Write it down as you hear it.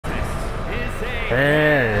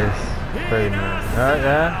There it is. Wait a minute.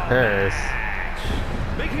 Yeah, there it is.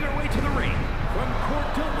 Making her way to the ring from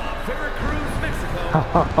Cordoba, Veracruz, Mexico.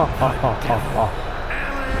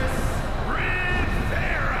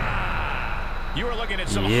 You are looking at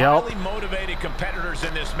some highly motivated competitors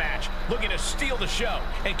in this match, looking to steal the show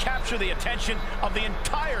and capture the attention of the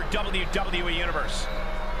entire WWE Universe.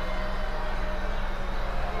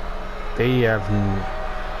 They have...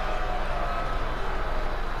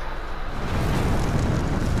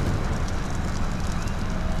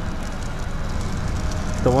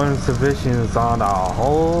 The women's division is on a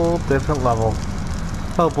whole different level.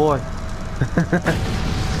 Oh boy.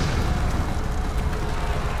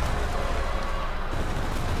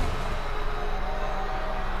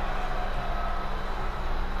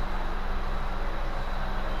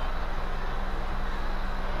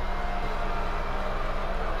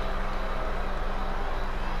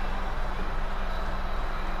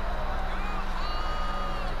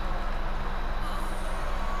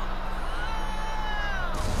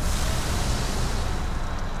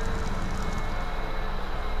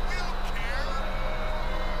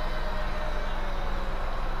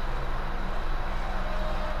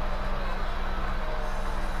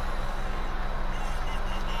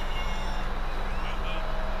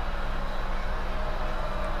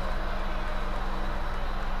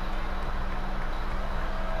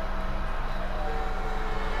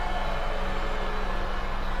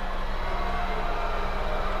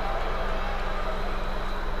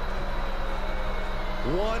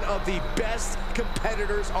 One of the best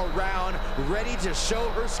competitors around, ready to show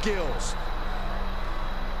her skills.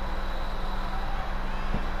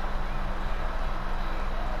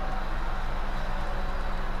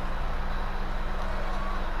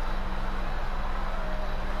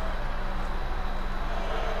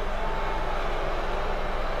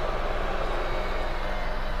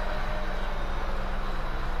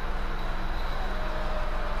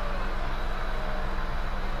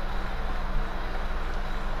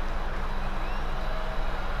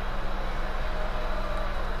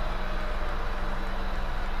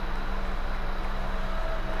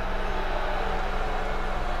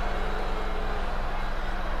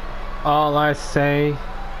 All I say,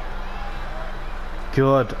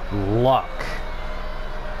 good luck.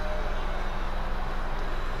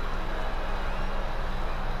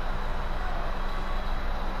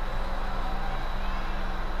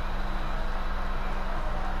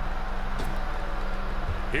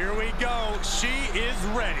 Here we go. She is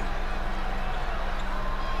ready.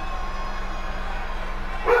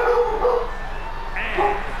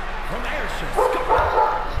 And from Ayrshire,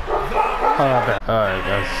 Scotland. Alright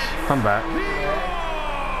guys, I'm back.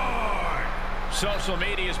 Social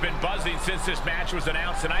media has been buzzing since this match was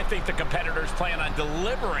announced, and I think the competitors plan on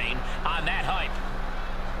delivering on that hype.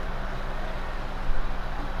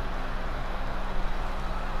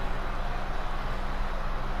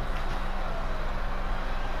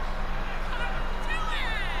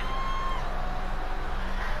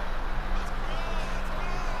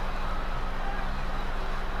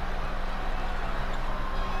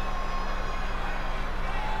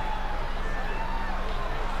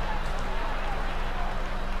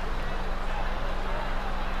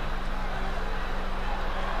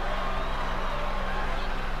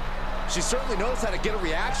 She certainly knows how to get a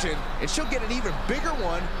reaction, and she'll get an even bigger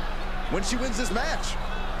one when she wins this match.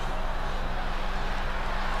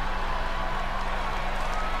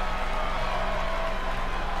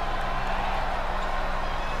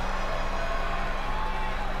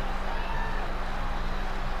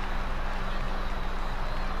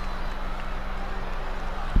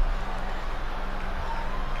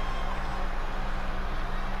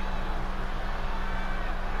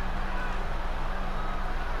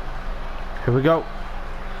 Here we go.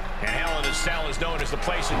 And Hell in a Cell is known as the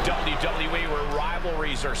place in WWE where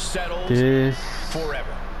rivalries are settled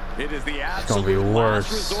forever. It is the absolute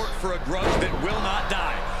last resort for a grudge that will not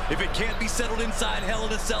die. If it can't be settled inside Hell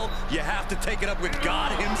in a Cell, you have to take it up with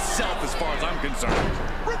God himself as far as I'm concerned.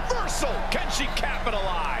 Reversal! Can she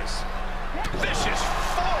capitalize? Vicious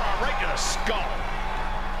forearm right to the skull.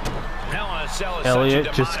 Hell in a Cell is Elliot,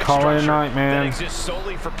 such a just demonic call it a structure night, man. that exists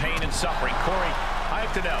solely for pain and suffering. Corey, I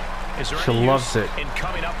have to know, is there She any loves use it. in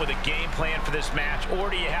coming up with a game plan for this match, or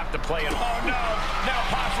do you have to play it? Oh no! Now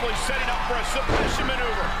possibly setting up for a submission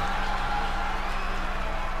maneuver.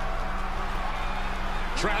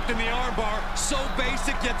 Trapped in the armbar, so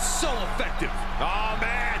basic yet so effective. Oh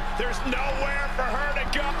man, there's nowhere for her to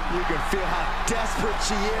go. You can feel how desperate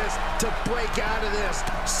she is to break out of this.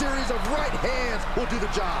 Series of right hands will do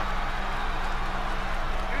the job.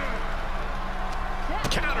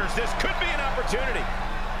 Counters, this could be an opportunity.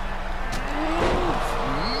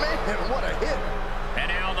 Man, what a hit. And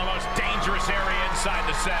now the most dangerous area inside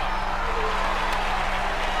the cell.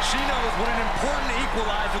 She knows what an important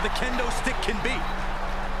equalizer the kendo stick can be.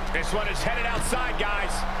 This one is headed outside,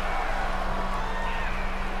 guys.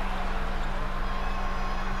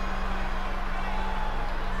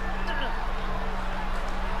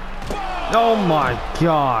 Oh my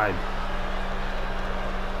God.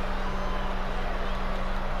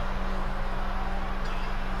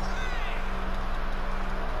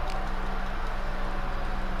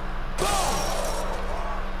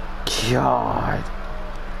 God.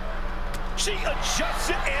 She adjusts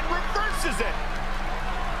it and reverses it.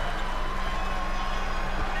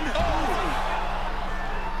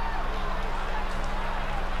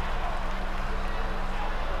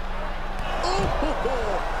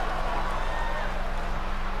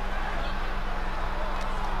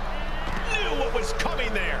 Knew what was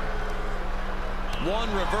coming there.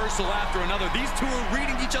 One reversal after another. These two are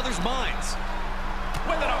reading each other's minds.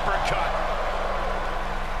 With an uppercut.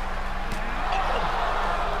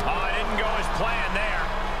 Go as planned there.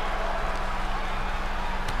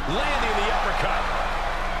 Landing the uppercut.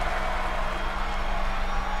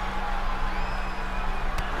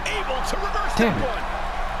 Able to reverse that one.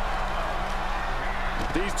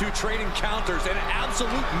 These two trading counters in an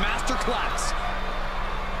absolute masterclass.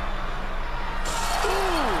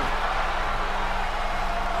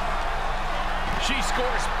 She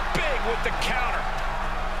scores big with the counter.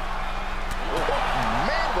 Oh,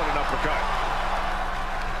 man, what an uppercut.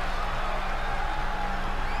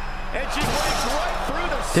 And she breaks right through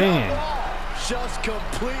the cell wall. Just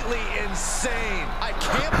completely insane. I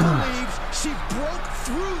can't believe she broke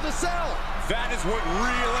through the cell. That is what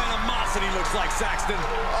real animosity looks like, Saxton.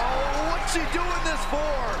 Oh, what's she doing this for?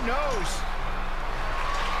 Who knows?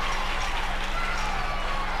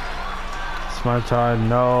 It's my time.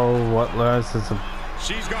 Know what Alice is about.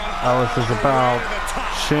 She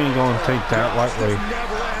ain't gonna take that lightly. This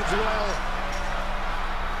never ends well.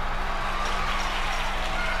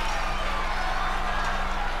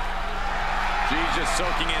 She's just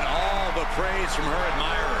soaking in all the praise from her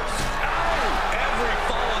admirers. Ow! Every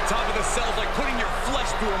fall on top of the cell is like putting your flesh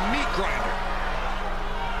through a meat grinder.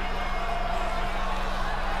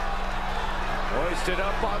 Hoisted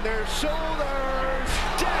up on their shoulders.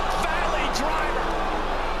 Death Valley driver.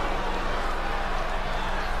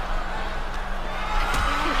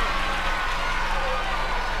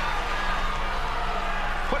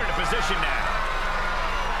 Put her in position now.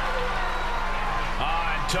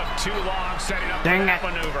 Took too long setting up that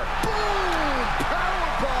maneuver. Boom!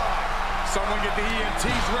 Powerbomb! Someone get the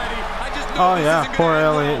EMTs ready. I just Oh know this yeah, isn't poor gonna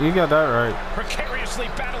end Elliot. well. You got that right. Precariously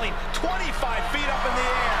battling 25 feet up in the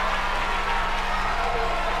air.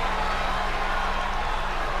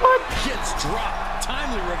 What? Gets dropped.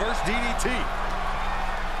 Timely reverse DDT.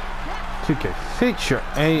 You can fix your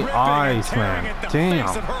AIs, man. Damn.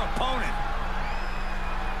 Face of her opponent.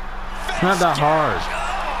 It's not that hard.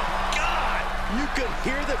 You could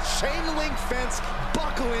hear the chain link fence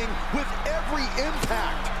buckling with every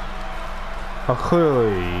impact. Oh,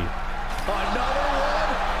 clearly. Another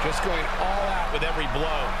one. Just going all out with every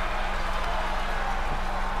blow.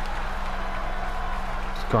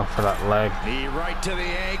 Just going for that leg. Knee right to the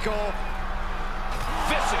ankle.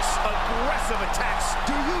 Vicious, aggressive attacks.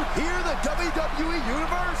 Do you hear the WWE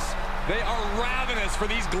Universe? They are ravenous for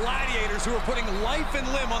these gladiators who are putting life and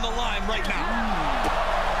limb on the line right now.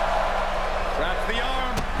 Wraps the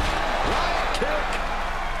arm. Right kick.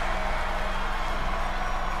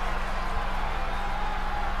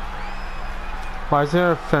 Why is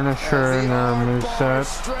there a finisher in their moveset?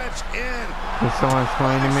 Can someone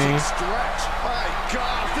explain to me? Stretch. My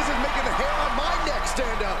gosh, this is making the hair on my neck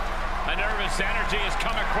stand up. A nervous energy has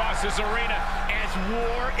come across this arena as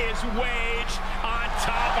war is waged on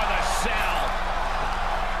top of the cell.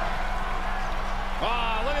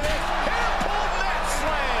 Oh, look at this. Hair pull net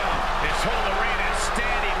slam. This whole arena is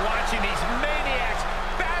standing watching these maniacs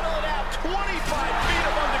battle it out 25 feet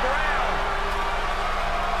above the ground.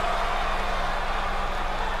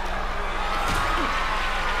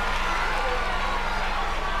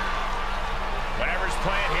 Whatever's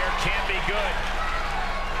playing here can't be good.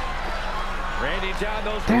 Randy down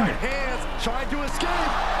those right hands, trying to escape.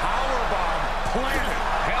 Powerbomb planted.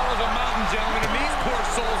 Hell of a mountain, gentlemen, and these poor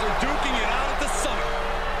souls are duking it out at the summit.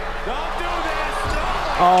 Don't do this. No.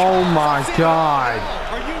 Oh my God.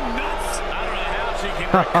 Are you nuts? I don't know how she can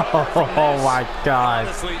recover from this. Oh my God.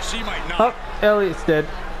 Honestly, she might not. Oh, Elliot's dead.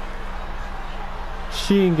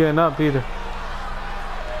 She ain't getting up either.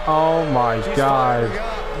 Oh my God.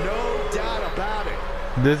 No doubt about it.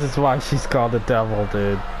 This is why she's called the devil,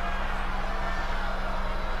 dude.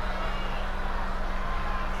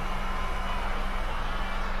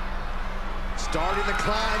 Starting to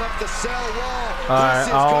climb up the cell wall. Alright,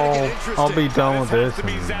 I'll be done with this.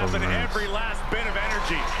 Every last bit of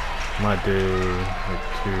energy. Might do like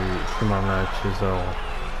two more matches. I'll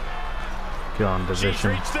get on division. She's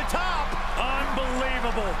reached the top.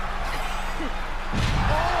 Unbelievable.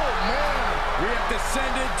 Oh man, we have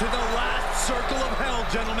descended to the last circle of hell,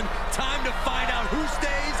 gentlemen. Time to find out who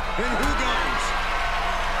stays and who goes.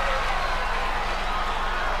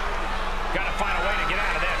 Gotta find a way to get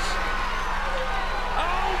out of this.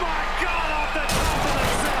 Oh my God, off the top of the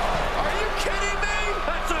cell. Are you kidding me?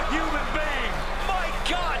 That's a human being. My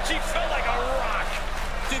God, she felt like a rock.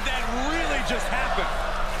 Did that really just happen?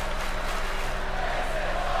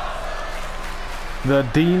 The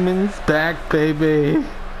demon's back, baby.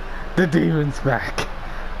 The demon's back.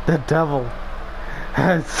 The devil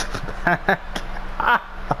has back.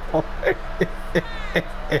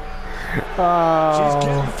 She's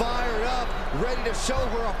getting fired up, ready to show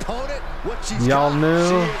her opponent what she's Y'all got.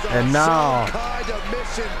 knew, and now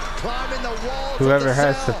Climbing the walls whoever of the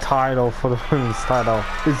has cell. the title for the women's title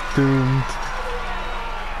is doomed.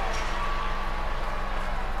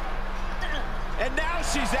 And now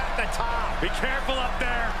she's at the top. Be careful up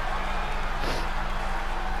there.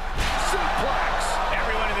 Suplex.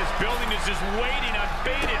 Everyone in this building is just waiting on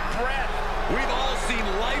bated breath. We've all seen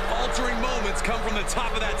life-altering moments come from the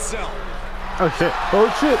top of that cell. Oh shit!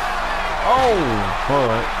 Oh shit! Oh!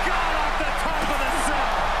 Alright. God, off the top of the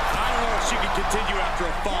cell. I don't know if she can continue after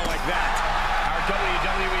a fall like that. Our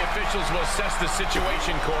WWE officials will assess the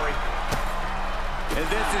situation, Corey. And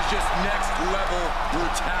this is just next-level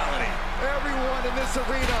brutality. Everyone in this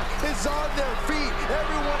arena is on their feet.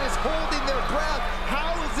 Everyone is holding their breath.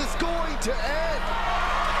 How is this going to end?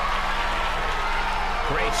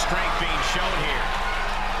 Great strength being shown here.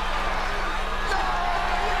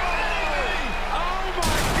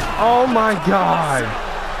 Oh my God!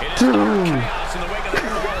 Dude! Chaos in the wake of the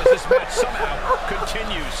fall as this match somehow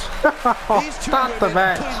continues. Stop the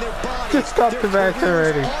match! Just stop the match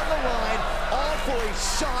already! On the line, all for a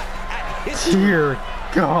shot at history. Dear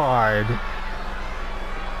God!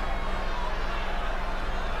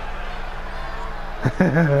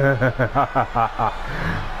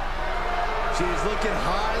 She's looking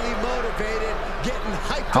highly motivated, getting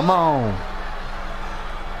hyped Come up. on!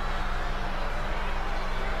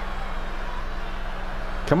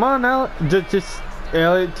 Come on, Elliot.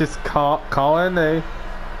 Elliot, just call in there.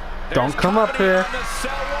 Don't come up here.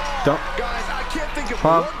 Don't. Guys, I can't think of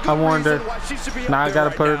Well, one good I warned her. reason why she should be Now up I there gotta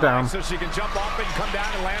right put her now. down. So she can jump off and come down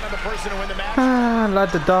and land on the person to win the match. Ah,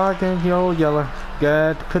 let the dog in, you old yeller.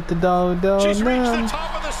 Got to put the dog down She's reached the now.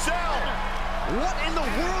 top of the cell. What in the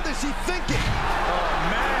world is she thinking? Oh,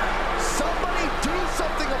 man. Somebody do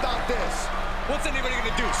something about this. What's anybody going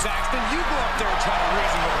to do, Saxton? You go up there and try to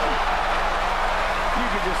reason with her. You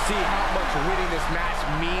can just see how much winning this match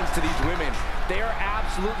means to these women. They are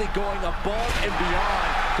absolutely going above and beyond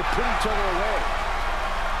to put each other away.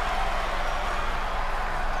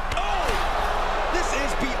 Oh! This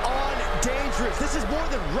is beyond dangerous. This is more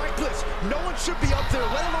than reckless. No one should be up there,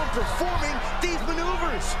 let alone performing these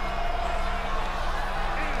maneuvers.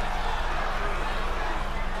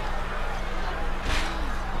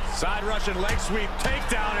 Side Russian leg sweep,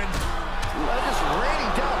 takedown, and Just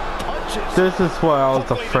raining down punches. This is what I was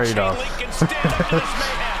hopefully afraid the chain of. link can stand up to this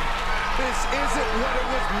mayhem. This isn't what it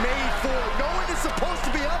was made for. No one is supposed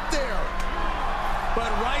to be up there. But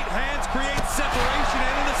right hands create separation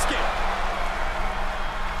and an escape.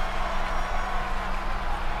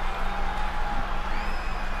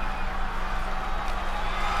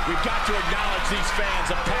 We've got to acknowledge these fans,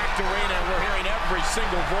 a packed arena, and we're hearing every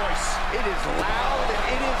single voice. It is loud and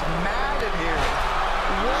it is mad in here.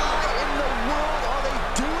 Why in the world are they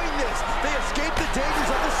doing this? They escaped the dangers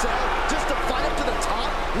of the cell just to fight up to the top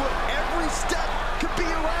where every step could be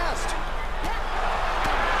harassed.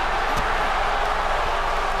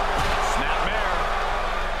 Snapmare.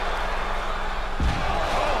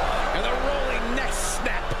 Oh, and the rolling neck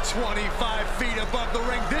snap. 25 feet above the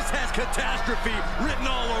ring. This has catastrophe written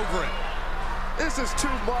all over it. This is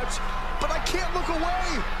too much, but I can't look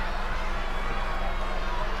away.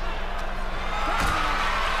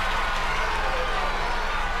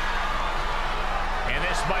 And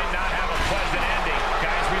this might not have a pleasant ending.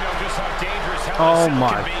 Guys, we know just how dangerous hell Oh this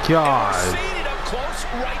my can be. God. And we're seeing it up close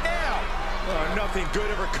right now. Nothing good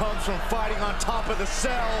ever comes from fighting on top of the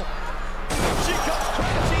cell. She comes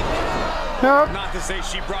crashing down. Nope. Not to say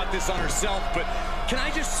she brought this on herself, but can I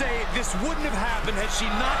just say this wouldn't have happened had she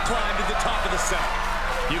not climbed to the top of the cell.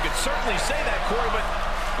 You could certainly say that, Corey, but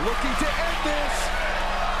Looking to end this.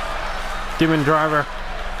 Demon driver.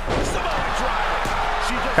 Samoa driver.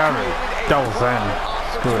 She just Cover. created a Double prime send.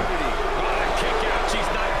 Screw it. opportunity.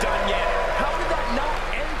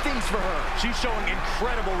 for her. She's showing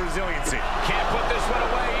incredible resiliency. Can't put this one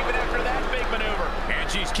away even after that big maneuver. And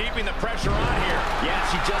she's keeping the pressure on here. Yeah,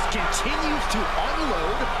 she just continues to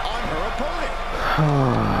unload on her opponent.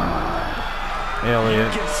 Elliot.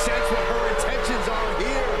 You can sense what her intentions are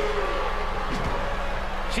here.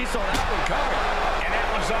 She saw that one coming. And that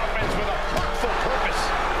was offense with a hurtful purpose.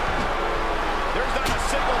 There's not a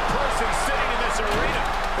single person sitting in this arena.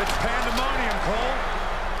 It's pandemonium, Cole.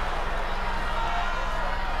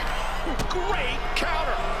 Great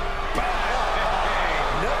counter.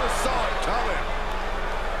 Never saw it coming.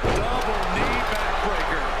 Double knee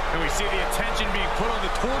backbreaker. And we see the attention being put on the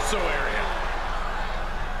torso area.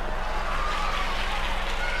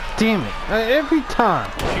 Damn it. Every time.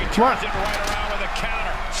 She turns it right around with a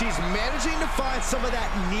counter. She's managing to find some of that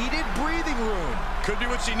needed breathing room. Could be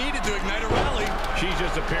what she needed to ignite a rally. She's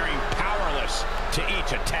just appearing powerless to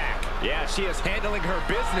each attack. Yeah, she is handling her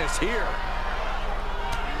business here.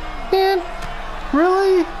 Man,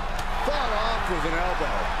 really? Fought off with an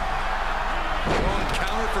elbow. Going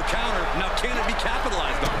counter for counter. Now can it be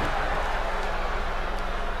capitalized on?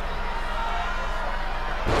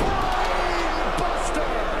 Buster!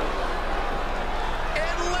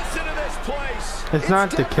 And listen to this place. It's not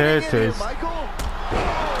the deafening in here, characters. Michael. Oh,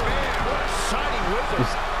 man, what a shining wizard.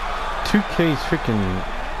 It's 2K's freaking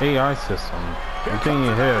AI system. You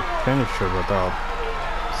can't hit a finisher without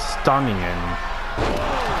stunning him.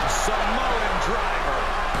 Samoan driver.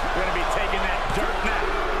 Gonna be taking that dirt now.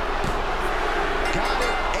 Got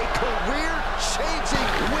it. A career-changing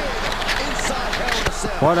win inside Hell in a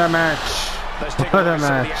Cell. What a match. Let's take What a a look at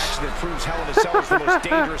some of the match. action that proves Hell in a Cell is the most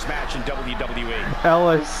dangerous match in WWE.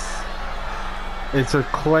 Ellis is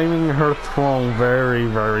claiming her throne very,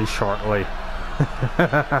 very shortly.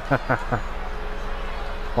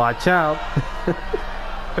 Watch out.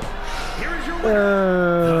 Here's your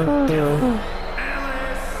winner.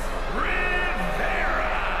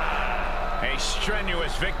 A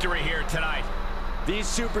strenuous victory here tonight. These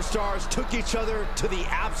superstars took each other to the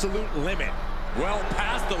absolute limit. Well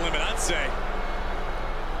past the limit, I'd say.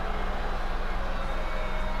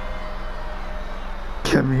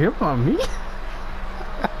 Come here, mommy.